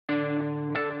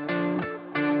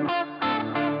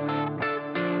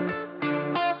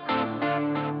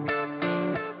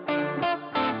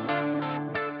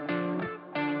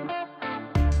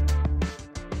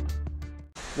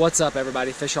What's up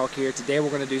everybody, Fish Hawk here. Today we're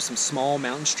going to do some small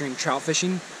mountain stream trout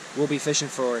fishing. We'll be fishing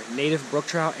for native brook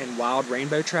trout and wild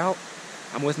rainbow trout.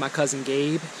 I'm with my cousin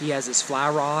Gabe. He has his fly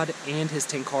rod and his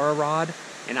tenkara rod,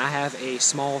 and I have a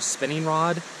small spinning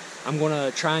rod. I'm going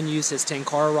to try and use his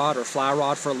tenkara rod or fly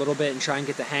rod for a little bit and try and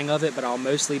get the hang of it, but I'll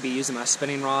mostly be using my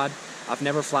spinning rod. I've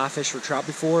never fly fished for trout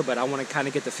before, but I want to kind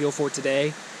of get the feel for it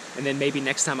today, and then maybe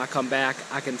next time I come back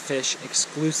I can fish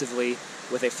exclusively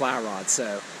with a fly rod.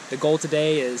 So the goal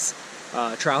today is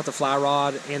try out the fly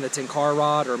rod and the tenkara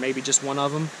rod, or maybe just one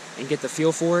of them, and get the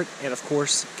feel for it, and of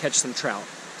course catch some trout.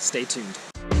 Stay tuned.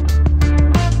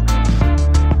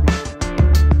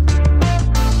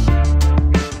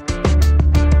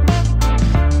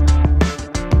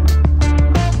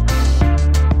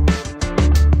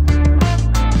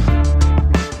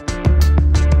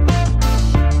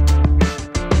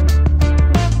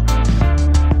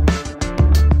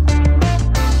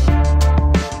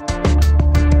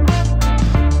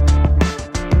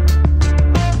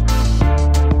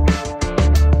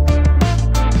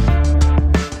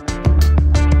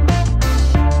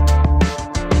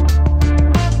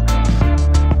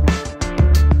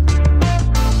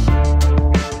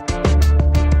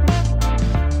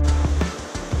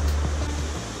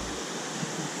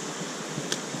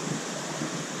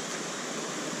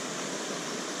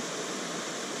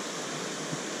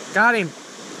 Got him.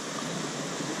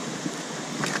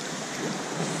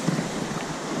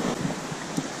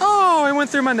 Oh, he went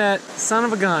through my net. Son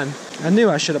of a gun. I knew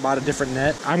I should have bought a different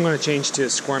net. I'm going to change to a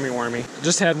squirmy wormy.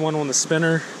 Just had one on the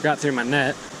spinner, got through my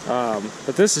net.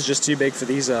 But this is just too big for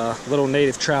these little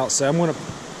native trout. So I'm going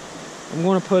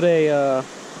to put a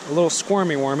little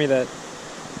squirmy wormy that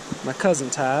my cousin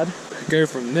tied. Go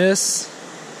from this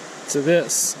to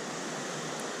this.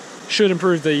 Should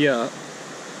improve the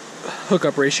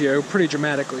hookup ratio pretty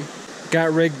dramatically.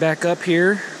 Got rigged back up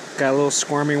here. Got a little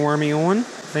squirmy wormy on. I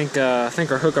think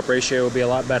our hookup ratio will be a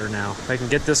lot better now. If I can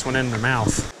get this one in the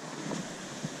mouth.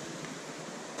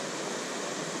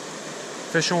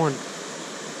 Fish on.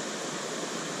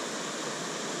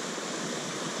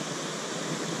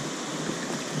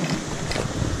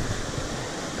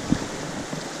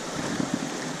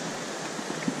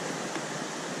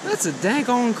 That's a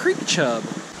daggone creek chub.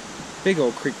 Big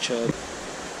old creek chub.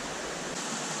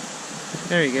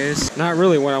 There he goes. Not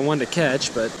really what I wanted to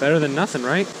catch, but better than nothing,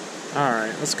 right?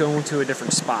 Alright, let's go into a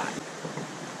different spot.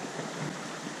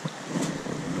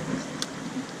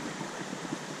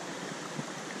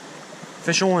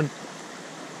 Fish on.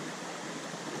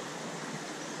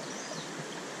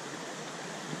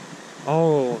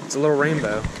 Oh, it's a little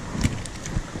rainbow.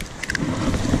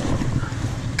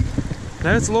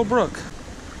 No, it's a little brook.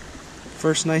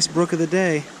 First nice brook of the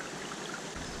day.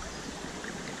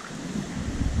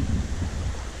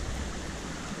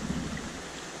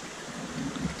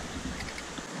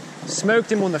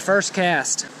 Smoked him on the first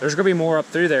cast. There's gonna be more up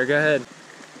through there. Go ahead.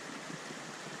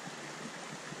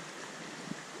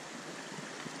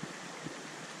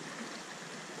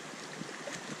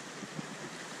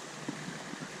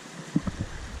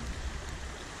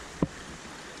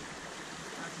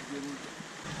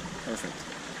 Perfect.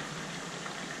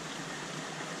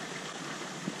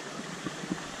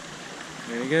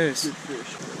 There he goes. Good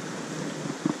fish.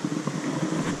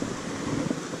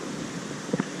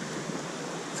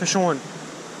 Fish on.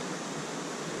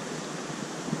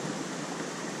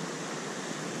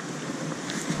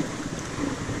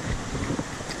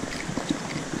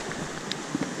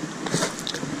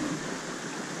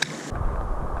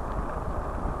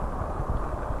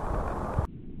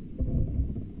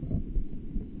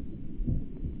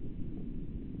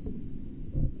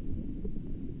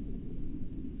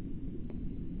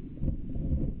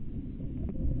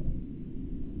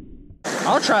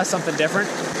 I'll try something different.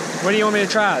 What do you want me to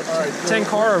try? Right,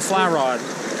 tenkara or fly rod?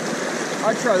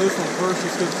 I try this one first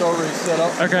just because it's already set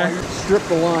up. Okay. Strip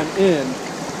the line in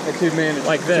at two manage.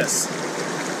 Like this?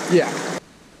 Yeah.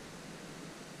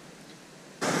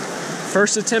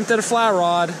 First attempt at a fly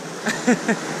rod.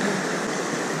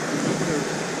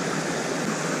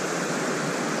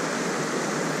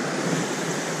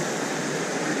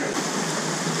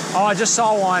 Oh, I just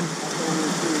saw one.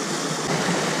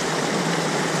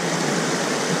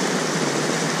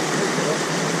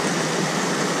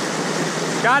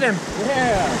 Got him.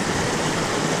 Yeah.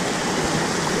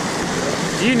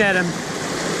 You net him.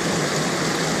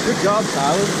 Good job,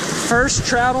 Tyler. First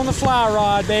trout on the fly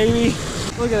rod, baby.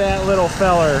 Look at that little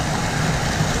feller.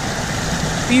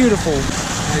 Beautiful.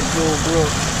 Nice little brook.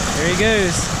 There he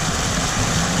goes.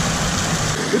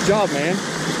 Good job, man.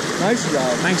 Nice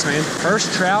job. Thanks, man.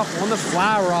 First trout on the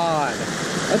fly rod.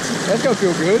 That's gotta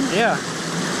feel good. Yeah.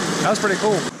 That was pretty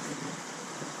cool.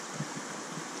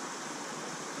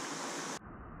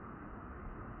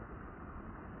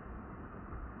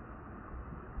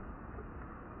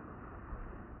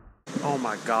 Oh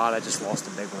my God, I just lost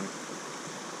a big one.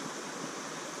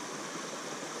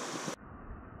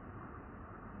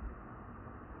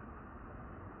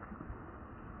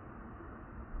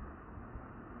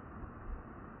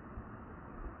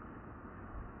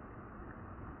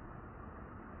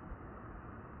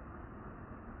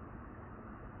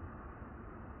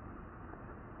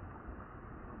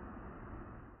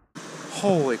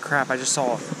 Holy crap, I just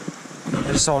saw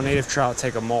a native trout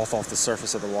take a moth off the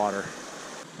surface of the water.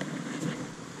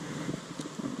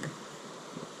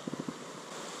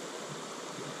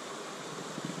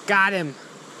 Got him.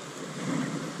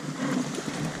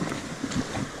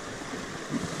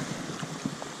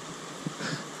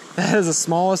 That is the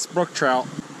smallest brook trout.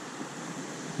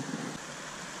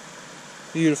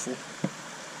 Beautiful.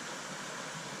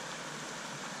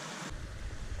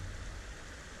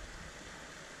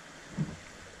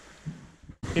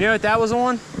 You know what that was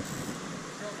on?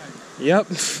 Yep.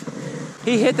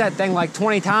 He hit that thing like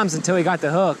 20 times until he got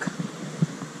the hook.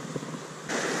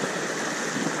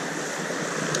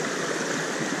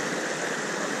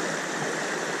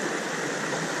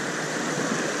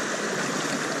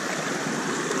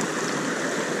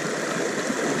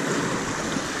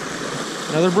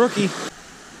 Another brookie.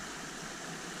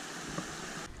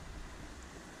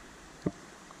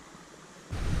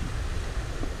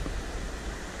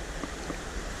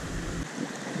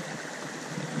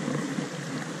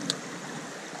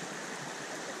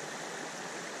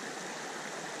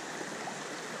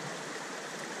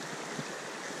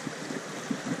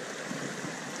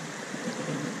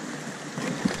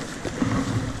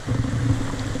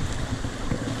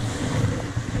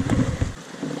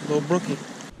 Little brookie.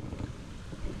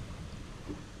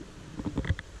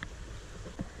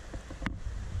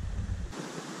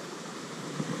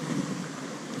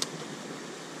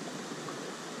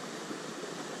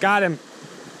 Got him.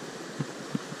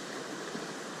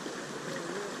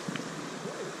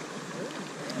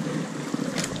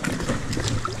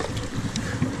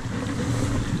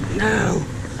 No.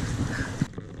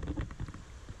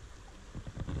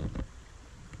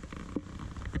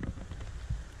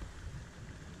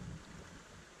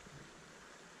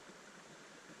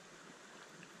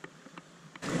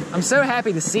 I'm so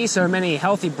happy to see so many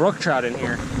healthy brook trout in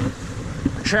here.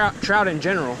 Trout in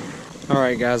general.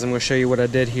 Alright guys, I'm going to show you what I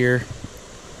did here.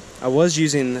 I was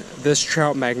using this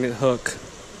trout magnet hook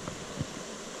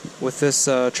with this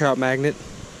trout magnet.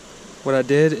 What I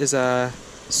did is I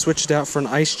switched out for an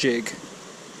ice jig.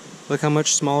 Look how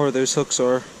much smaller those hooks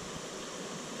are.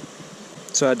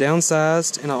 So I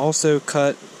downsized, and I also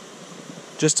cut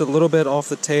just a little bit off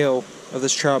the tail of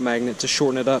this trout magnet to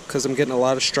shorten it up, because I'm getting a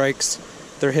lot of strikes.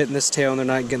 They're hitting this tail and they're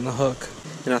not getting the hook.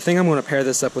 And I think I'm going to pair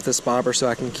this up with this bobber so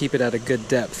I can keep it at a good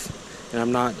depth and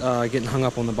I'm not getting hung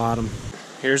up on the bottom.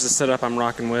 Here's the setup I'm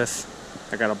rocking with.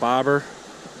 I got a bobber,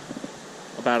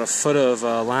 about a foot of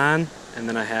line, and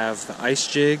then I have the ice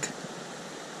jig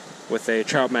with a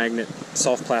trout magnet,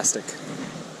 soft plastic.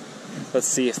 Let's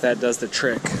see if that does the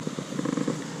trick.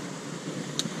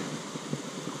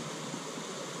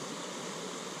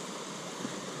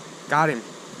 Got him.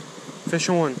 Fish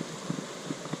on.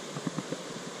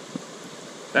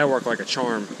 That worked like a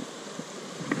charm.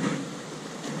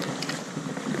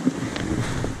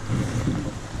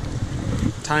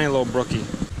 Tiny little brookie.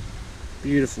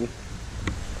 Beautiful.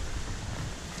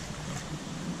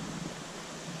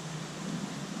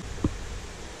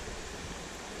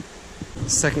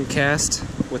 Second cast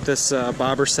with this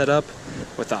bobber setup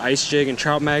with the ice jig and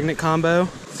trout magnet combo.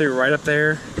 Threw right up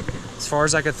there as far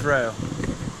as I could throw.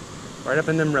 Right up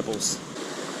in them ripples.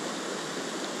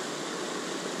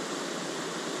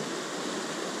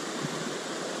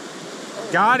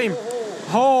 Got him.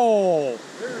 Oh,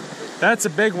 that's a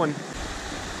big one.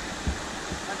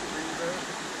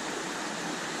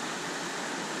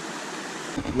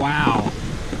 Wow.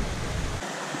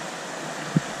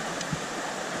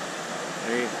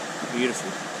 Very beautiful.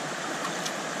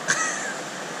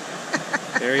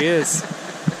 There he is.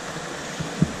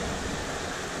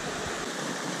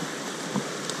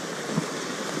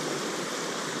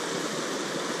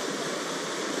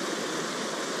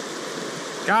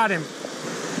 Got him.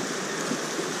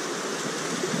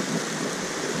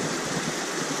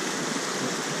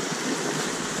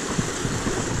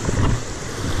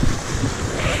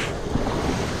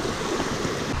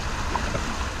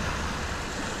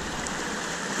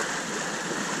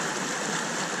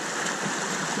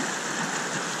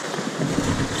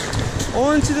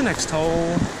 On to the next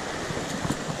hole.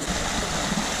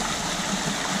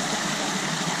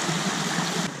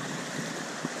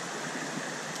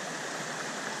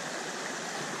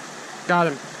 Got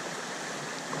him.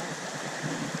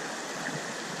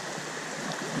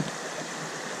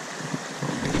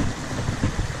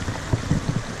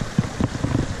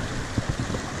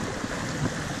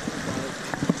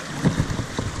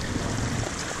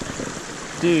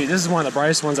 Dude, this is one of the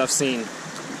brightest ones I've seen.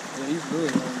 Yeah, he's really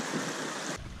nice.